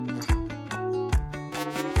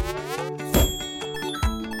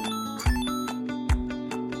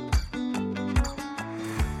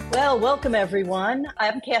Well, welcome everyone.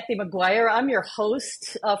 I'm Kathy McGuire. I'm your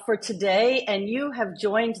host for today, and you have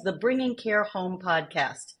joined the Bringing Care Home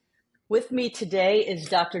podcast. With me today is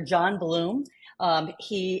Dr. John Bloom.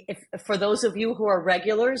 For those of you who are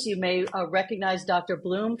regulars, you may recognize Dr.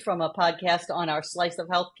 Bloom from a podcast on our Slice of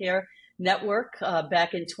Healthcare network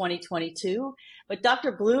back in 2022. But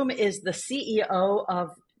Dr. Bloom is the CEO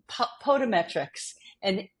of Podometrics.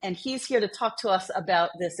 And he's here to talk to us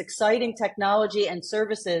about this exciting technology and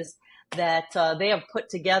services that they have put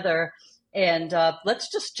together. And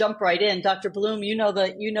let's just jump right in. Dr. Bloom, you know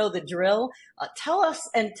the drill. Tell us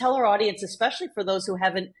and tell our audience, especially for those who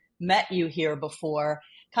haven't met you here before,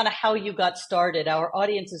 kind of how you got started. Our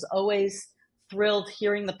audience is always thrilled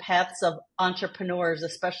hearing the paths of entrepreneurs,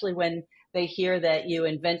 especially when they hear that you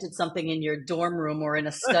invented something in your dorm room or in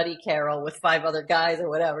a study carrel with 5 other guys or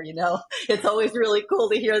whatever, It's always really cool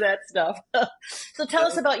to hear that stuff. So tell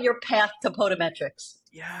us about your path to Podometrics.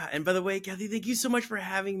 Yeah. And by the way, Kathy, thank you so much for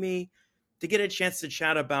having me to get a chance to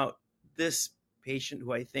chat about this patient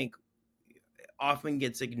who I think often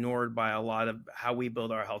gets ignored by a lot of how we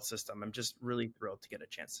build our health system. I'm just really thrilled to get a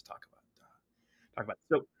chance to talk about it.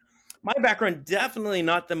 So my background, definitely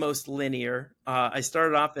not the most linear. I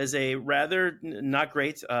started off as a rather not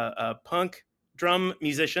great punk drum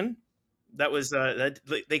musician. That was that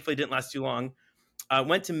thankfully didn't last too long.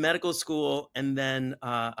 Went to medical school and then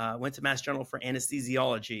went to Mass General for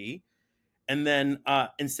anesthesiology. And then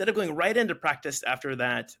instead of going right into practice after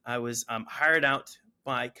that, I was hired out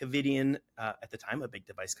by Covidien, at the time a big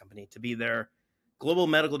device company, to be their global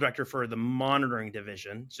medical director for the monitoring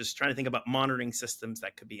division, just trying to think about monitoring systems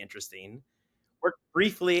that could be interesting. Worked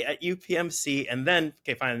briefly at UPMC, and then,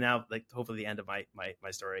 finally now, like hopefully the end of my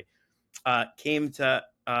story, came to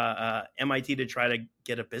MIT to try to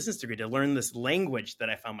get a business degree, to learn this language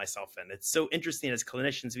that I found myself in. It's so interesting as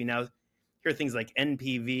clinicians, we now hear things like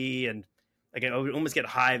NPV, and like I would almost get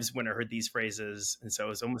hives when I heard these phrases. And so it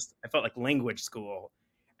was almost, I felt like language school.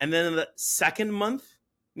 And then in the second month,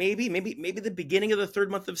 maybe the beginning of the third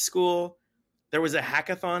month of school, there was a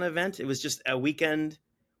hackathon event. It was just a weekend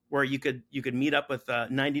where you could meet up with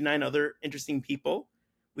 99 other interesting people.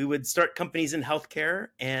 We would start companies in healthcare,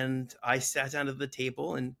 and I sat down at the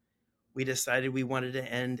table and we decided we wanted to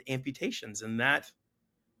end amputations. And that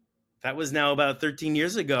was now about 13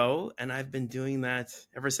 years ago, and I've been doing that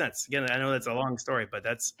ever since. Again, I know that's a long story, but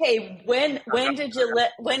that's... Hey, when did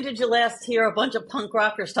you last hear a bunch of punk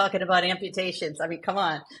rockers talking about amputations? I mean, come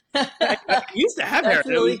on. I used to have that's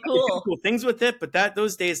really cool. Cool things with it, but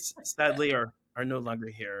those days sadly are no longer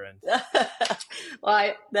here. And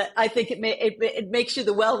well, I think it makes you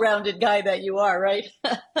the well-rounded guy that you are, right?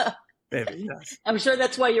 Maybe, yes. I'm sure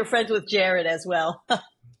that's why you're friends with Jared as well.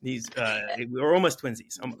 We're almost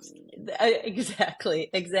twinsies, almost. Exactly.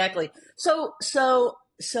 So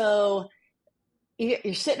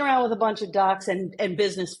you're sitting around with a bunch of docs and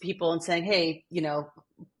business people and saying, hey,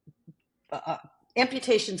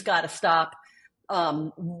 amputation's got to stop.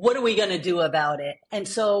 What are we going to do about it? And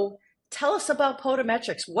so tell us about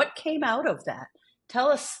Podometrics. What came out of that? Tell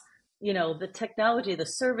us, the technology, the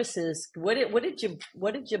services. What did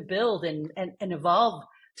you build and evolve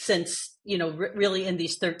since, really in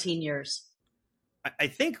these 13 years? I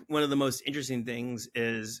think one of the most interesting things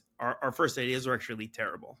is our first ideas were actually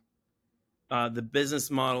terrible. The business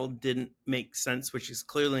model didn't make sense, which is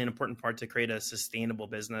clearly an important part to create a sustainable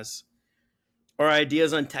business. Our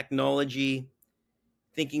ideas on technology,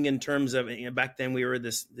 thinking in terms of, back then we were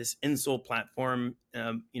this insole platform,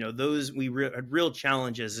 those had real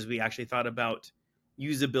challenges as we actually thought about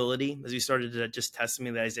usability, as we started to just test some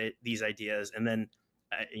of these ideas. And then,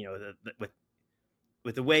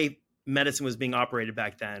 with the way medicine was being operated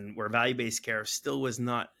back then, where value-based care still was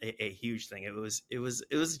not a huge thing. It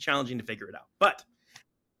was challenging to figure it out. But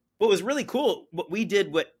what was really cool, what we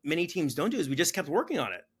did, what many teams don't do, is we just kept working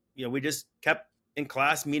on it. We just kept in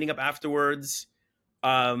class, meeting up afterwards.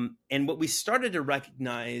 And what we started to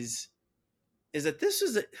recognize is that this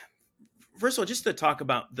is first of all, just to talk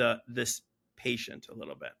about this patient a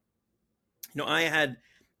little bit.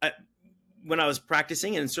 When I was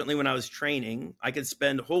practicing, and certainly when I was training, I could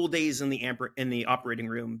spend whole days in the operating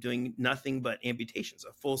room doing nothing but amputations,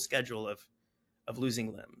 a full schedule of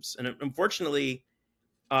losing limbs. And unfortunately,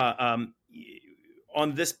 on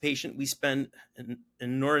this patient, we spend an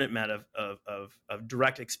inordinate amount of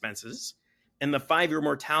direct expenses, and the 5-year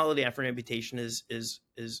mortality after an amputation is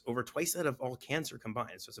over twice that of all cancer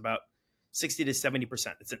combined. So it's about 60 to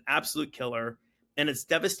 70%. It's an absolute killer. And it's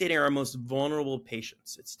devastating our most vulnerable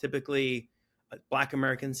patients. It's typically Black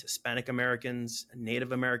Americans, Hispanic Americans,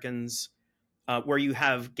 Native Americans. where you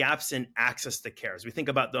have gaps in access to care. As we think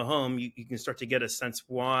about the home, you can start to get a sense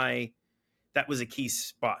why that was a key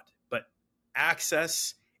spot. But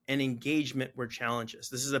access and engagement were challenges.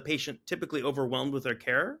 This is a patient typically overwhelmed with their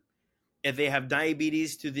care. If they have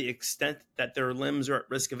diabetes to the extent that their limbs are at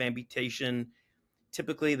risk of amputation,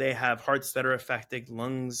 typically they have hearts that are affected,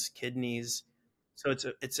 lungs, kidneys. So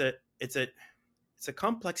it's a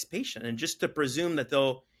complex patient, and just to presume that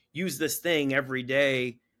they'll use this thing every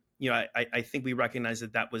day, I think we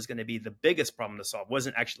recognized that was going to be the biggest problem to solve. It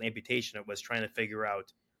wasn't actually amputation; it was trying to figure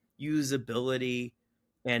out usability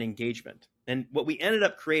and engagement. And what we ended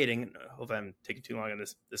up creating, I hope I'm taking too long on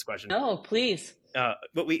this question. No, please.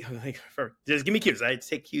 What we just give me cues. I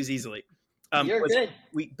take cues easily. You're good.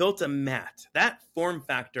 We built a mat. That form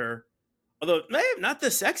factor, although not the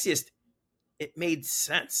sexiest, it made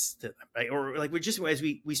sense to them, right? Or like as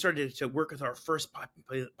we started to work with our first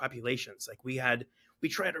populations, like we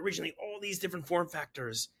tried originally all these different form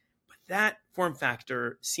factors, but that form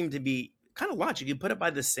factor seemed to be kind of logical. You put it by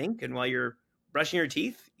the sink, and while you're brushing your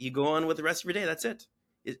teeth, you go on with the rest of your day. That's it.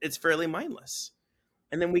 It's fairly mindless.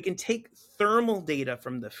 And then we can take thermal data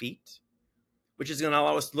from the feet, which is going to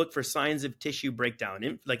allow us to look for signs of tissue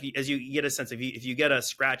breakdown. Like as you get a sense, if you get a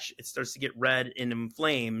scratch, it starts to get red and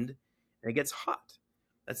inflamed, and it gets hot.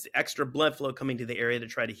 That's the extra blood flow coming to the area to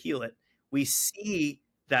try to heal it. We see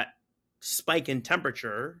that spike in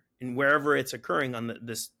temperature and wherever it's occurring on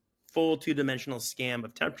this full two-dimensional scan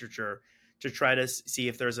of temperature to try to see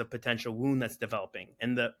if there's a potential wound that's developing.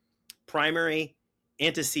 And the primary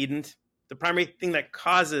antecedent, the primary thing that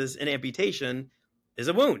causes an amputation is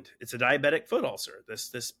a wound. It's a diabetic foot ulcer,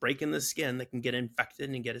 this break in the skin that can get infected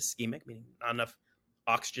and get ischemic, meaning not enough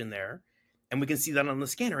oxygen there. And we can see that on the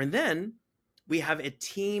scanner. And then we have a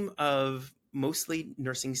team of mostly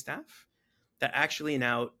nursing staff that actually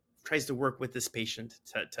now tries to work with this patient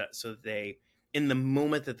so that they, in the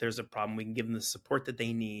moment that there's a problem, we can give them the support that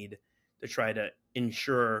they need to try to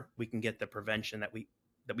ensure we can get the prevention that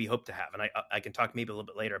we hope to have. And I can talk maybe a little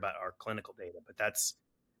bit later about our clinical data, but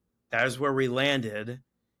that is where we landed.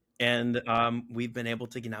 And we've been able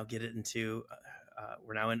to now get it into,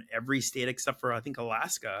 we're now in every state except for, I think,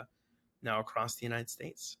 Alaska, now across the United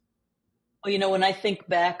States. Well, when I think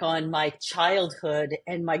back on my childhood,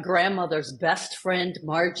 and my grandmother's best friend,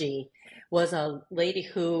 Margie, was a lady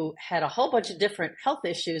who had a whole bunch of different health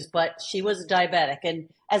issues, but she was diabetic. And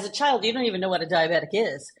as a child, you don't even know what a diabetic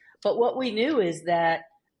is. But what we knew is that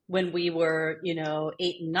when we were,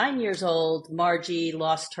 8 and 9 years old, Margie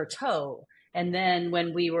lost her toe. And then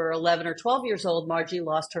when we were 11 or 12 years old, Margie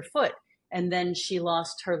lost her foot. And then she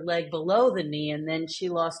lost her leg below the knee. And then she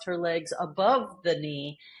lost her legs above the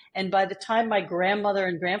knee. And by the time my grandmother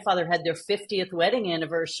and grandfather had their 50th wedding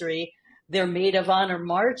anniversary, their maid of honor,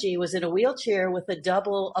 Margie, was in a wheelchair with a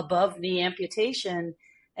double above knee amputation.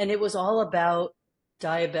 And it was all about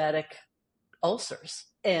diabetic ulcers.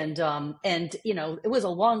 And it was a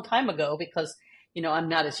long time ago because, I'm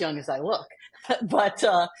not as young as I look, but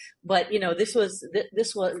this was,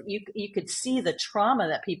 you could see the trauma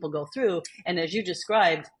that people go through. And as you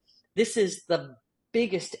described, this is the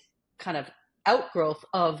biggest kind of outgrowth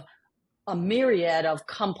of a myriad of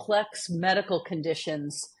complex medical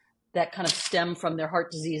conditions that kind of stem from their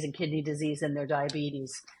heart disease and kidney disease and their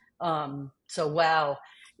diabetes. So, wow.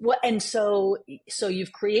 So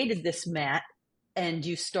you've created this mat, and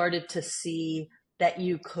you started to see that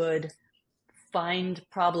you could find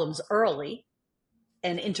problems early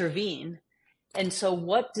and intervene. And so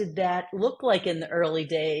what did that look like in the early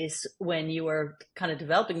days when you were kind of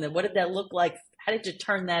developing them? What did that look like? How did you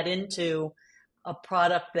turn that into a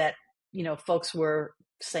product that, folks were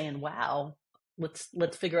saying, wow,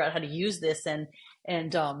 let's figure out how to use this. And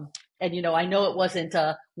I know it wasn't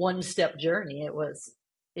a one-step journey.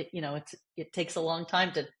 It takes a long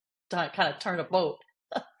time to kind of turn a boat.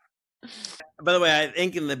 By the way, I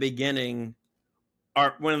think in the beginning,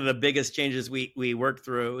 one of the biggest changes we worked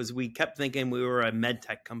through is we kept thinking we were a med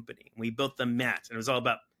tech company. We built the mat, and it was all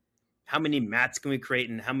about how many mats can we create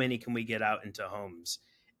and how many can we get out into homes.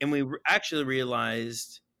 And we actually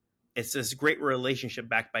realized it's this great relationship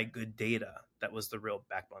backed by good data that was the real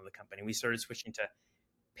backbone of the company. We started switching to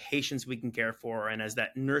patients we can care for, and as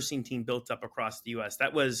that nursing team built up across the U.S.,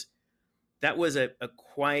 that was a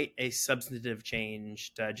quite a substantive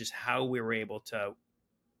change to just how we were able to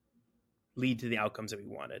lead to the outcomes that we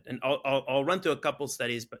wanted. And I'll run through a couple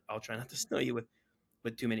studies, but I'll try not to snow you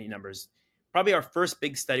with too many numbers. Probably our first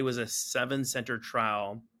big study was a 7-center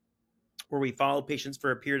trial where we followed patients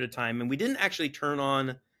for a period of time, and we didn't actually turn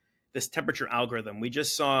on this temperature algorithm. We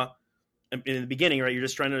just saw in the beginning, right? You're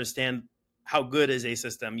just trying to understand how good is a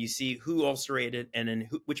system, you see who ulcerated and then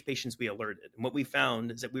which patients we alerted. And what we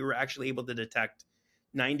found is that we were actually able to detect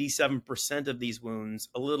 97% of these wounds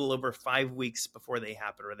a little over 5 weeks before they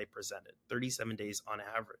happened or they presented, 37 days on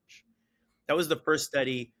average. That was the first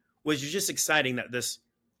study, which is just exciting that this,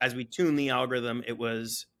 as we tune the algorithm, it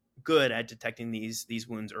was good at detecting these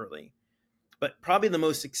wounds early. But probably the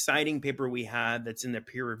most exciting paper we had that's in the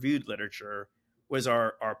peer-reviewed literature was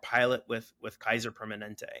our pilot with Kaiser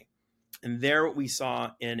Permanente. And there what we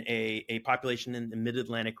saw in a population in the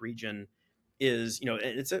mid-Atlantic region is,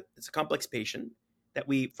 it's a complex patient that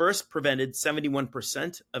we first prevented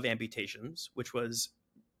 71% of amputations, which was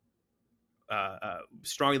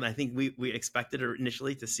stronger than I think we expected or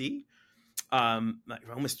initially to see.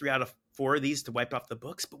 Almost 3 out of 4 of these to wipe off the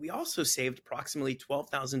books, but we also saved approximately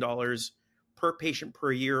 $12,000 per patient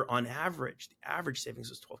per year on average. The average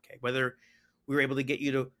savings was $12K. Whether we were able to get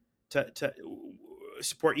you to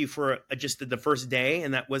support you for just the first day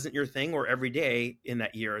and that wasn't your thing, or every day in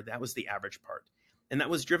that year, that was the average part. And that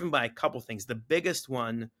was driven by a couple things. The biggest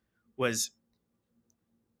one was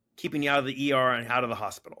keeping you out of the ER and out of the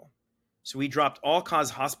hospital. So we dropped all-cause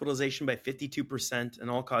hospitalization by 52% and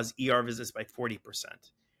all-cause ER visits by 40%.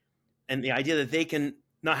 And the idea that they can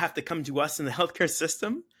not have to come to us in the healthcare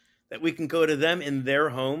system, that we can go to them in their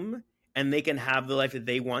home and they can have the life that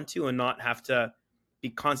they want to and not have to be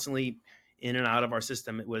constantly in and out of our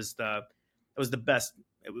system. It was the best.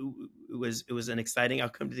 It was an exciting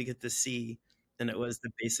outcome to get to see, and it was the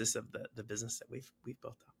basis of the business that we've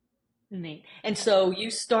built up. Neat. And so you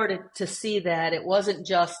started to see that it wasn't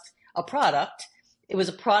just a product, it was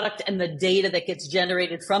a product and the data that gets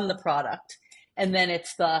generated from the product. And then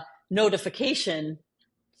it's the notification.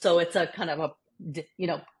 So it's a kind of a,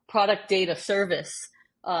 product data service.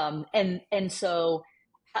 And so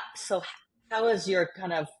how has your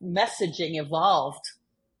kind of messaging evolved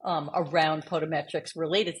around podometrics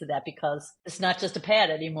related to that? Because it's not just a pad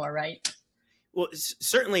anymore, right? Well,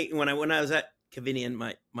 certainly when I was at Covidien,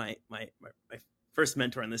 my first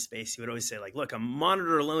mentor in this space, he would always say, like, look, a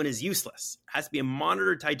monitor alone is useless. It has to be a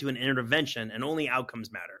monitor tied to an intervention, and only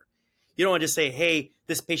outcomes matter. You don't want to just say, hey,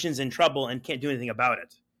 this patient's in trouble and can't do anything about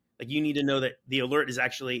it. Like, you need to know that the alert is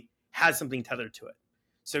actually has something tethered to it.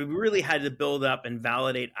 So we really had to build up and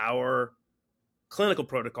validate our clinical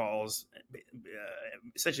protocols,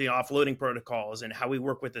 essentially offloading protocols, and how we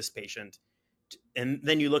work with this patient. And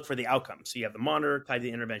then you look for the outcomes. So you have the monitor tied to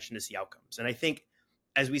the intervention to see outcomes. And I think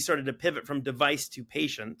as we started to pivot from device to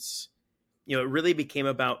patients, it really became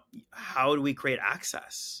about how do we create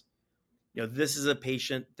access? This is a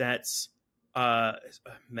patient that's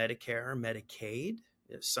Medicare, Medicaid.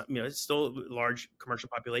 It's still a large commercial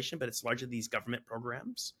population, but it's largely these government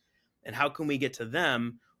programs. And how can we get to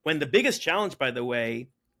them? When the biggest challenge, by the way,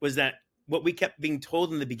 was that what we kept being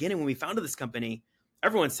told in the beginning when we founded this company,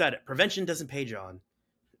 everyone said it, prevention doesn't pay, John,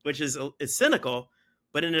 which is cynical.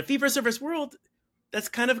 But in a fee-for-service world, that's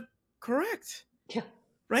kind of correct. Yeah.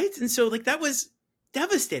 Right? And so that was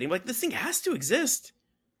devastating. Like, this thing has to exist.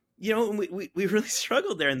 And we really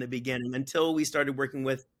struggled there in the beginning until we started working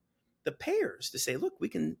with the payers to say, look, we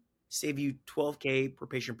can save you $12K per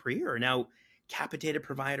patient per year. Now, capitated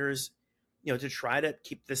providers, to try to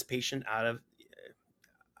keep this patient out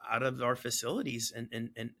of our facilities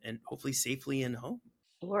and hopefully safely in home.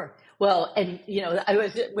 Sure. Well, and I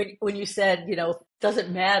was when you said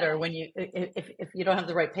doesn't matter when if you don't have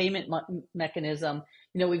the right payment mechanism.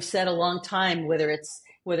 We've said a long time whether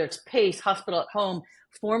it's PACE, hospital at home,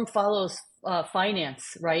 form follows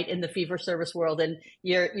finance, right, in the fee for service world, and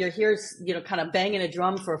you're here kind of banging a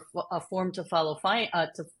drum for a form to follow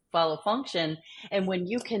function, and when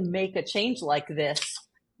you can make a change like this,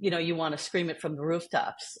 you want to scream it from the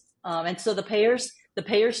rooftops, and so the payers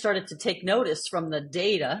started to take notice from the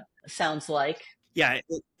data, sounds like. Yeah.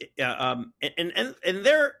 And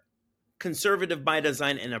they're conservative by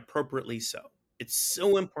design, and appropriately so. It's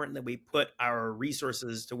so important that we put our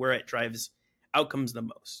resources to where it drives outcomes the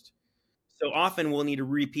most. So often we'll need to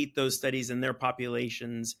repeat those studies in their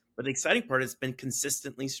populations. But the exciting part is it's been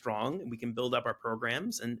consistently strong, and we can build up our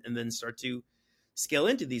programs and then start to scale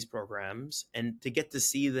into these programs. And to get to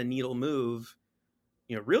see the needle move,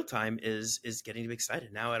 real time is getting to be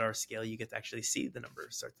excited. Now at our scale, you get to actually see the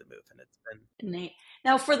numbers start to move, and it's been neat.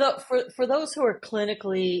 Now for those who are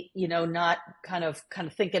clinically, not kind of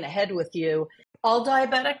thinking ahead with you, all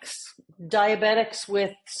diabetics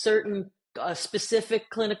with certain specific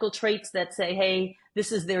clinical traits that say, hey,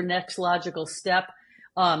 this is their next logical step,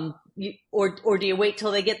 or do you wait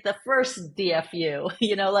till they get the first DFU?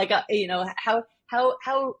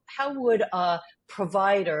 How would a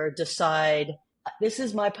provider decide, this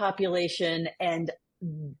is my population and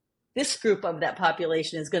this group of that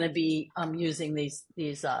population is going to be using these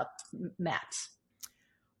mats?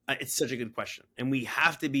 It's such a good question, and we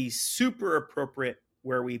have to be super appropriate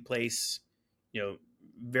where we place,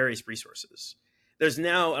 various resources. There's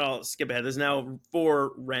now, and I'll skip ahead. There's now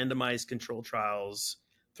 4 randomized control trials,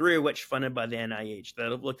 3 of which funded by the NIH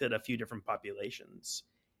that have looked at a few different populations,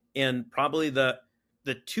 and probably the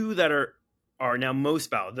 2 that are now most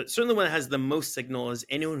valid. Certainly, the one that has the most signal is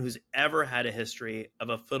anyone who's ever had a history of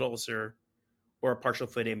a foot ulcer or a partial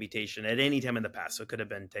foot amputation at any time in the past. So it could have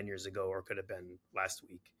been 10 years ago or it could have been last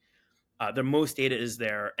week. The most data is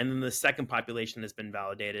there. And then the second population that's been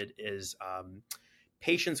validated is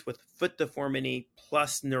patients with foot deformity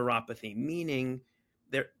plus neuropathy, meaning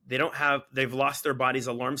they've lost their body's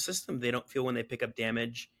alarm system. They don't feel when they pick up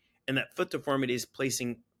damage. And that foot deformity is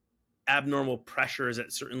placing abnormal pressures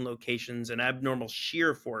at certain locations and abnormal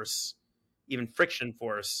shear force, even friction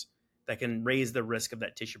force, that can raise the risk of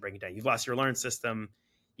that tissue breaking down. You've lost your alarm system.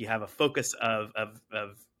 You have a focus of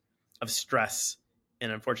stress.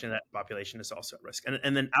 And unfortunately, that population is also at risk.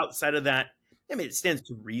 And then outside of that, I mean, it stands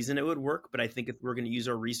to reason it would work. But I think if we're going to use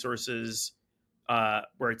our resources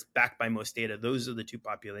where it's backed by most data, those are the 2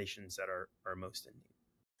 populations that are most in need.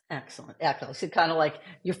 Excellent. So kind of like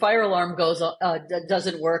your fire alarm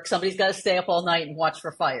doesn't work. Somebody's got to stay up all night and watch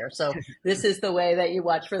for fire. So this is the way that you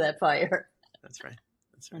watch for that fire. That's right.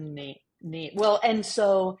 Neat. Well, and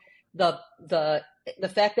so the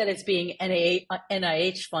fact that it's being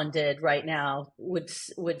NIH funded right now would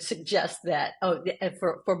suggest that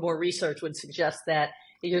for more research would suggest that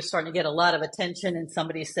you're starting to get a lot of attention, and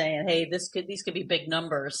somebody's saying, hey, these could be big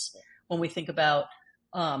numbers when we think about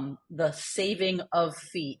the saving of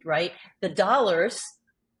feet, right? The dollars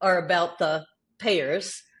are about the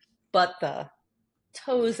payers, but the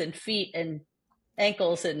toes and feet and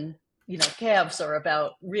ankles and calves are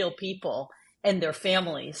about real people and their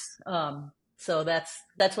families. So that's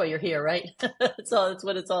why you're here, right? That's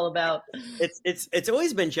what it's all about. It's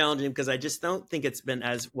always been challenging because I just don't think it's been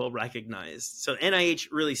as well recognized. So NIH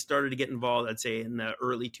really started to get involved, I'd say, in the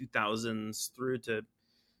early 2000s through to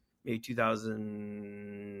maybe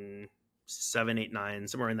 2007, 8, 9,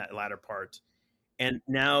 somewhere in that latter part. And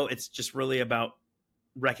now it's just really about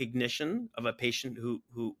recognition of a patient who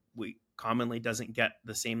we commonly doesn't get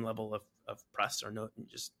the same level of press or note, and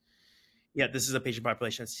just, this is a patient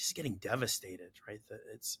population that's just getting devastated, right?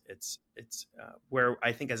 It's where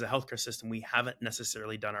I think as a healthcare system, we haven't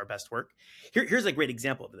necessarily done our best work. Here's a great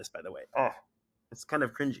example of this, by the way. Oh, it's kind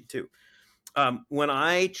of cringy too. When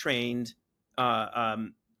I trained,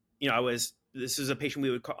 this is a patient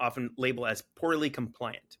we would often label as poorly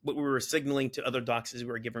compliant. What we were signaling to other docs is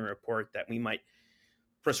we were giving a report that we might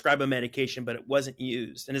prescribe a medication, but it wasn't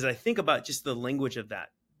used. And as I think about just the language of that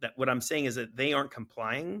what I'm saying is that they aren't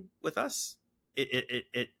complying with us.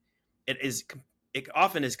 It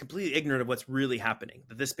often is completely ignorant of what's really happening,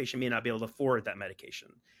 that this patient may not be able to afford that medication,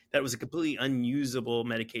 that it was a completely unusable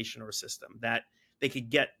medication or system, that they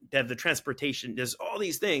could have the transportation. There's all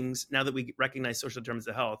these things now that we recognize social determinants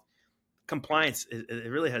of health. Compliance, it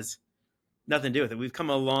really has nothing to do with it. We've come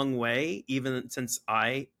a long way, even since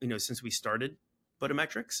since we started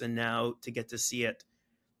photometrics, and now to get to see it,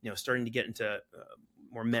 starting to get into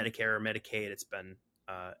more Medicare or Medicaid, it's been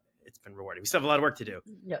rewarding. We still have a lot of work to do.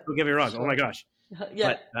 Yeah, don't get me wrong. sure. Oh my gosh.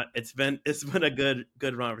 Yeah, but it's been a good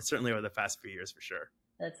run, certainly over the past few years for sure.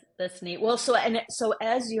 That's neat. Well, so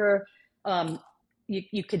as you're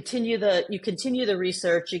you continue the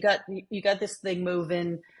research, you got this thing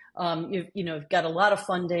moving. You've got a lot of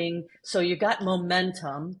funding, so you got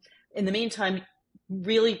momentum. In the meantime,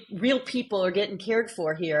 really real people are getting cared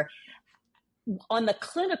for here. On the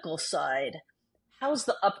clinical side, how's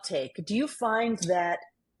the uptake? Do you find that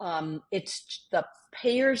it's the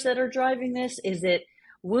payers that are driving this? Is it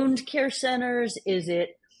wound care centers? Is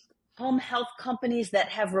it home health companies that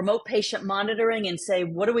have remote patient monitoring and say,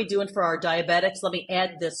 what are we doing for our diabetics? Let me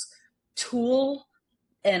add this tool,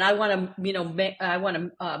 and I want to,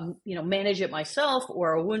 manage it myself.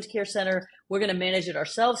 Or a wound care center, we're going to manage it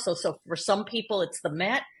ourselves. So for some people, it's the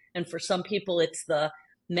mat, and for some people, it's the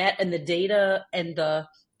mat and the data and the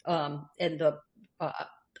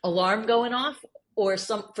alarm going off. Or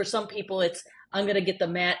for some people, it's I'm going to get the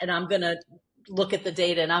mat and I'm going to look at the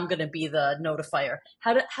data and I'm going to be the notifier.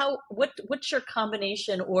 What's your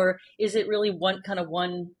combination, or is it really one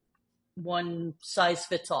size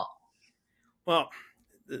fits all? Well,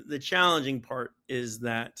 the challenging part is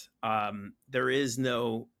that there is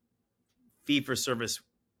no fee-for-service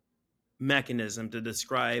mechanism to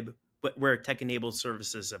describe where tech-enabled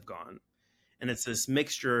services have gone. And it's this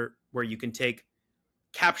mixture where you can take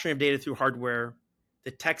capturing of data through hardware,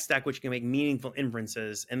 the tech stack which can make meaningful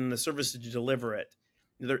inferences, and then the services to deliver it.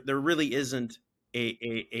 There really isn't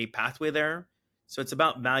a pathway there. So it's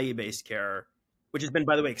about value-based care, which has been,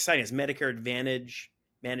 by the way, exciting. As Medicare Advantage,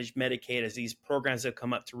 Managed Medicaid, as these programs have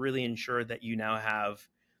come up to really ensure that you now have,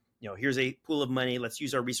 here's a pool of money, let's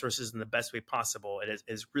use our resources in the best way possible. It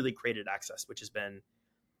has really created access, which has been,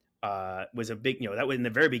 was a big, that was in the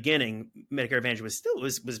very beginning, Medicare Advantage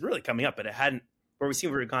was really coming up, but it hadn't, where we see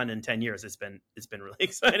where we've gone in 10 years. It's been really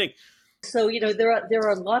exciting. So, there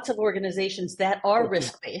are lots of organizations that are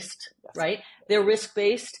risk-based, yes. Right? They're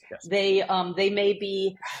risk-based. Yes. They may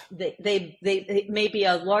be, they may be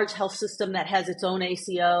a large health system that has its own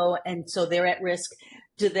ACO, and so they're at risk.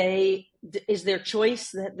 Is their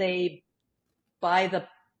choice that they buy the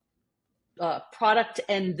product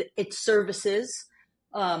and its services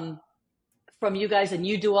from you guys, and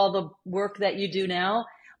you do all the work that you do now?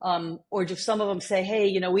 Or do some of them say,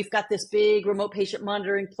 hey, we've got this big remote patient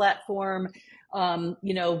monitoring platform. We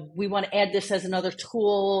want to add this as another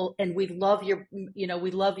tool, and we love your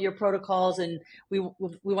protocols, and we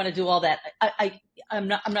want to do all that. I'm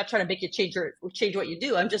not trying to make you change what you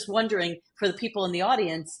do. I'm just wondering, for the people in the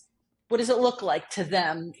audience, what does it look like to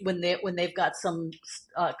them when they've got some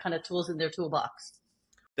kind of tools in their toolbox?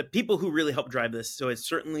 The people who really help drive this, so it's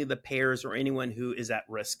certainly the payers or anyone who is at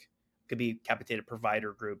risk. Could be capitated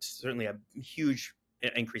provider groups, certainly a huge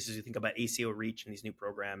increase as you think about ACO reach and these new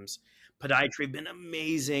programs. Podiatry have been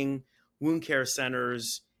amazing. Wound care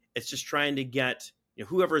centers. It's just trying to get,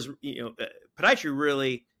 whoever's, podiatry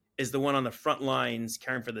really is the one on the front lines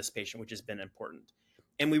caring for this patient, which has been important.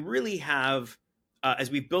 And we really have,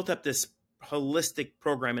 as we've built up this holistic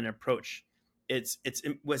program and approach,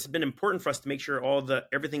 what's been important for us to make sure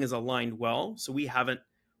everything is aligned well. So we haven't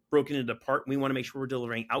broken it apart. We want to make sure we're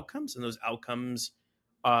delivering outcomes, and those outcomes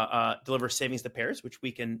deliver savings to payers, which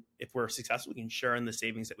we can, if we're successful, we can share in the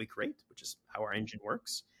savings that we create, which is how our engine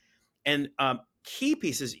works. And key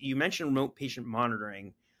pieces, you mentioned remote patient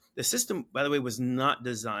monitoring. The system, by the way, was not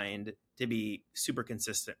designed to be super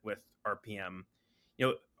consistent with RPM.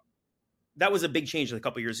 That was a big change a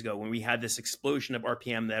couple of years ago when we had this explosion of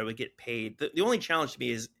RPM that would get paid. The only challenge to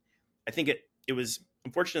me is, I think it was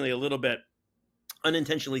unfortunately a little bit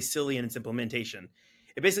unintentionally silly in its implementation.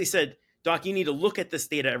 It basically said, Doc, you need to look at this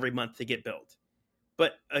data every month to get billed.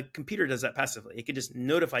 But a computer does that passively. It could just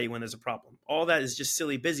notify you when there's a problem. All that is just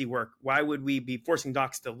silly, busy work. Why would we be forcing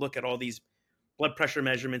docs to look at all these blood pressure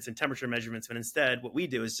measurements and temperature measurements when instead what we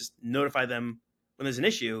do is just notify them when there's an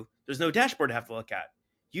issue? There's no dashboard to have to look at.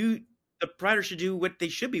 The provider should do what they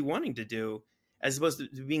should be wanting to do, as opposed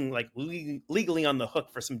to being like legally on the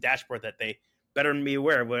hook for some dashboard that they better be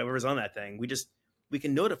aware of whatever's on that thing. We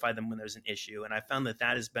can notify them when there's an issue. And I found that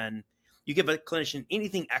has been, you give a clinician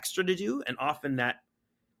anything extra to do, and often that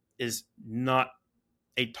is not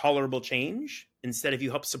a tolerable change. Instead, if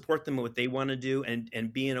you help support them in what they want to do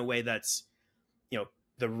and be in a way that's,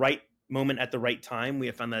 the right moment at the right time, we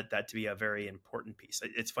have found that to be a very important piece.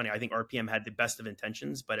 It's funny. I think RPM had the best of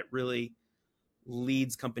intentions, but it really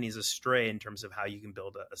leads companies astray in terms of how you can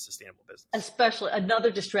build a sustainable business. Especially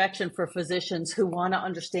another distraction for physicians who want to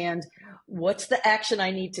understand what's the action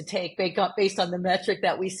I need to take based on the metric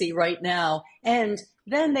that we see right now. And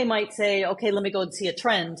then they might say, okay, let me go and see a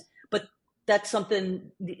trend. But that's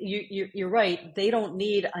something, you're right. They don't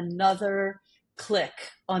need another click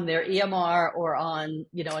on their EMR or on,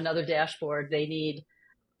 another dashboard. They need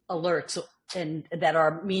alerts and that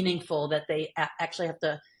are meaningful, that they actually have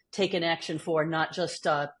to take an action for, not just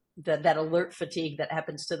that alert fatigue that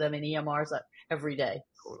happens to them in EMRs every day.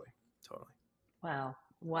 Totally.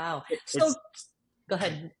 Wow. So go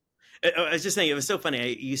ahead. I was just saying, it was so funny. I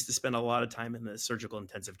used to spend a lot of time in the surgical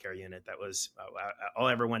intensive care unit. That was all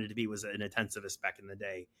I ever wanted to be, was an intensivist back in the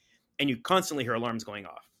day. And you constantly hear alarms going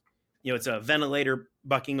off. It's a ventilator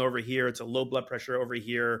bucking over here. It's a low blood pressure over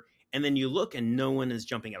here. And then you look and no one is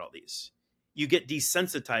jumping at all these. You get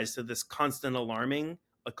desensitized to this constant alarming,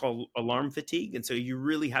 called alarm fatigue. And so you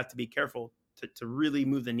really have to be careful to really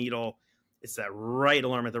move the needle. It's that right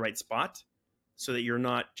alarm at the right spot, so that you're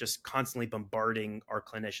not just constantly bombarding our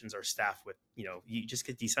clinicians, our staff with, you just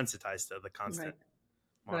get desensitized to the constant.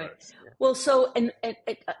 Right. Yeah. Well, so, and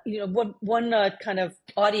one kind of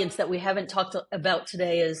audience that we haven't talked about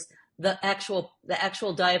today is the actual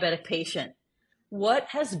diabetic patient. What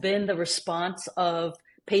has been the response of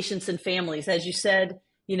patients and families? As you said,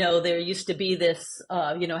 there used to be this,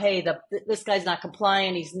 hey, this guy's not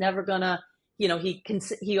compliant. He's never gonna,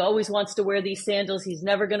 he always wants to wear these sandals. He's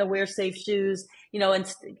never going to wear safe shoes.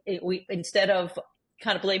 Instead of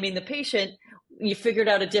kind of blaming the patient, you figured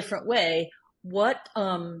out a different way. What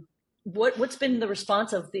what's been the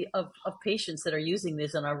response of patients that are using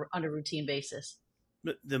this on a routine basis?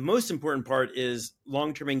 The most important part is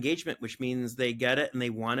long-term engagement, which means they get it and they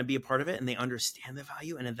want to be a part of it and they understand the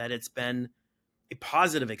value and that it's been a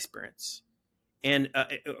positive experience. And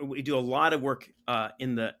we do a lot of work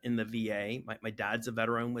in the VA. My dad's a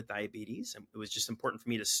veteran with diabetes, and it was just important for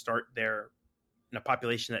me to start there in a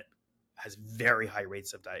population that has very high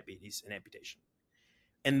rates of diabetes and amputation.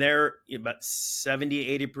 And there, about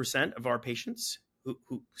 70-80% of our patients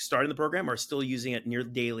who start in the program are still using it near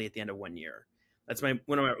daily at the end of 1 year. That's one of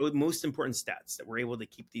my most important stats, that we're able to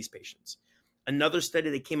keep these patients. Another study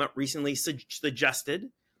that came out recently suggested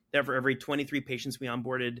that for every 23 patients we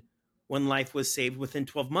onboarded, one life was saved within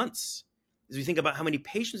 12 months. As we think about how many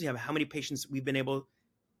patients we have, how many patients we've been able,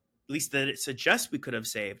 at least that it suggests we could have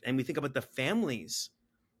saved, and we think about the families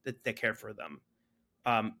that care for them,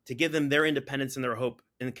 to give them their independence and their hope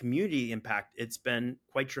and the community impact, it's been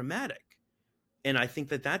quite dramatic. And I think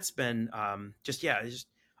that's been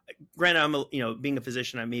granted, I'm being a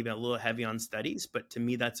physician, I'm maybe a little heavy on studies, but to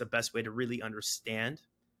me, that's the best way to really understand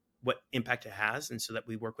what impact it has, and so that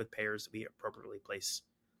we work with payers that we appropriately place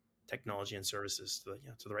technology and services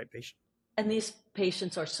to the right patient. And these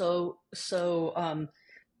patients are so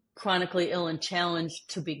chronically ill and challenged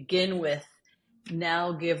to begin with.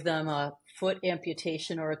 Now give them a foot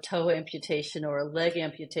amputation or a toe amputation or a leg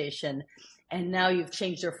amputation, and now you've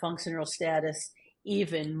changed their functional status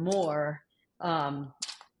even more.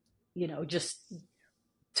 Just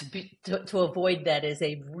to avoid that is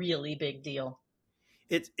a really big deal.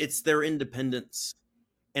 It's their independence.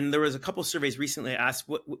 And there was a couple surveys recently I asked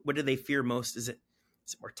what do they fear most? Is it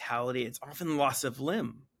mortality? It's often loss of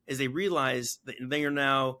limb, as they realize that they are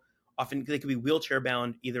now often, they could be wheelchair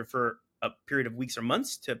bound either for a period of weeks or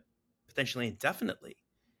months to potentially indefinitely.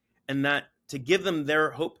 And that to give them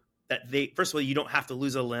their hope that first of all, you don't have to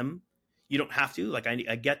lose a limb. You don't have to,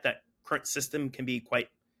 I get that current system can be quite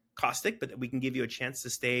caustic, but that we can give you a chance to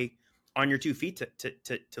stay on your 2 feet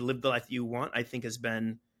to live the life you want, I think has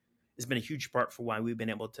been a huge part for why we've been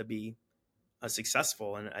able to be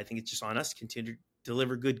successful. And I think it's just on us to continue to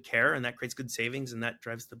deliver good care, and that creates good savings, and that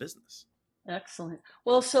drives the business. Excellent.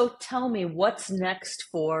 Well, so tell me, what's next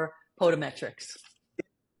for Podometrics?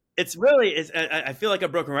 It's really, I feel like a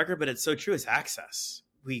broken record, but it's so true. It's access.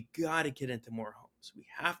 We got to get into more homes. We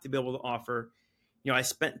have to be able to offer, I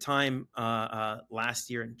spent time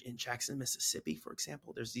last year in Jackson, Mississippi, for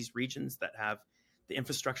example. There's these regions that have, the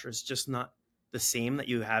infrastructure is just not the same that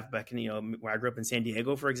you have back in, where I grew up in San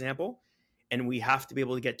Diego, for example. And we have to be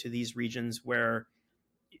able to get to these regions where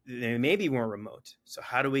they may be more remote. So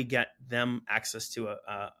how do we get them access to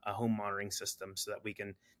a home monitoring system so that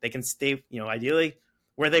they can stay, ideally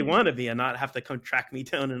where they want to be and not have to come track me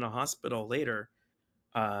down in a hospital later,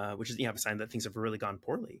 which is, a sign that things have really gone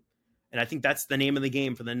poorly. And I think that's the name of the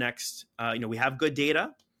game for the next, we have good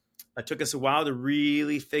data. It took us a while to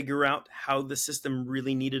really figure out how the system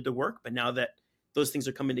really needed to work. But now that those things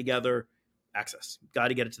are coming together, access, got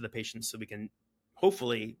to get it to the patients so we can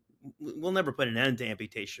hopefully, we'll never put an end to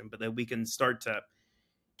amputation, but that we can start to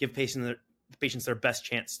give patients their best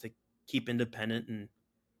chance to keep independent. And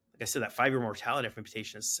like I said, that 5-year mortality after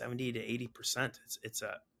amputation is 70 to 80%. It's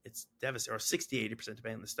devastating, or 60 to 80%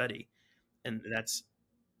 depending on the study. And that's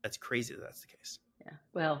crazy that that's the case. Yeah.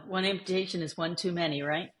 Well, one amputation is one too many,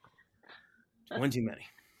 right? One too many.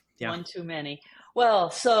 Yeah. One too many.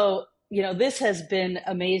 Well, so, this has been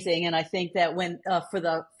amazing. And I think that when, for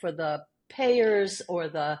the payers or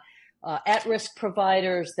the at-risk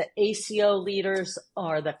providers, the ACO leaders,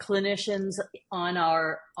 or the clinicians in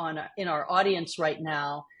our audience right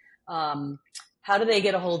now, how do they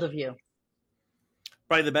get a hold of you?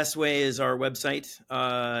 Probably the best way is our website,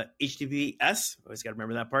 HTTPS. Always got to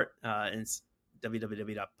remember that part. And it's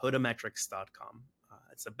www.podometrics.com.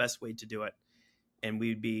 It's the best way to do it. And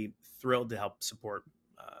we'd be thrilled to help support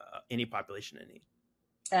any population in need.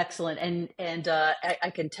 Excellent. And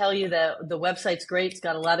I can tell you that the website's great. It's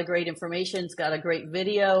got a lot of great information. It's got a great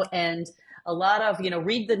video and a lot of,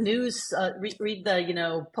 read the news, read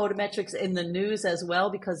the, Podometrics in the news as well,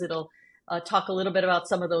 because it'll talk a little bit about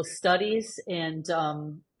some of those studies. And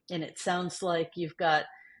it sounds like you've got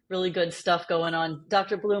really good stuff going on.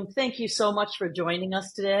 Dr. Bloom, thank you so much for joining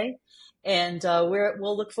us today. And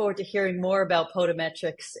we'll look forward to hearing more about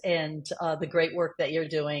Podometrics and the great work that you're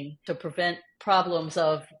doing to prevent problems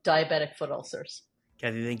of diabetic foot ulcers.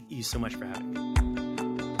 Kathy, thank you so much for having me.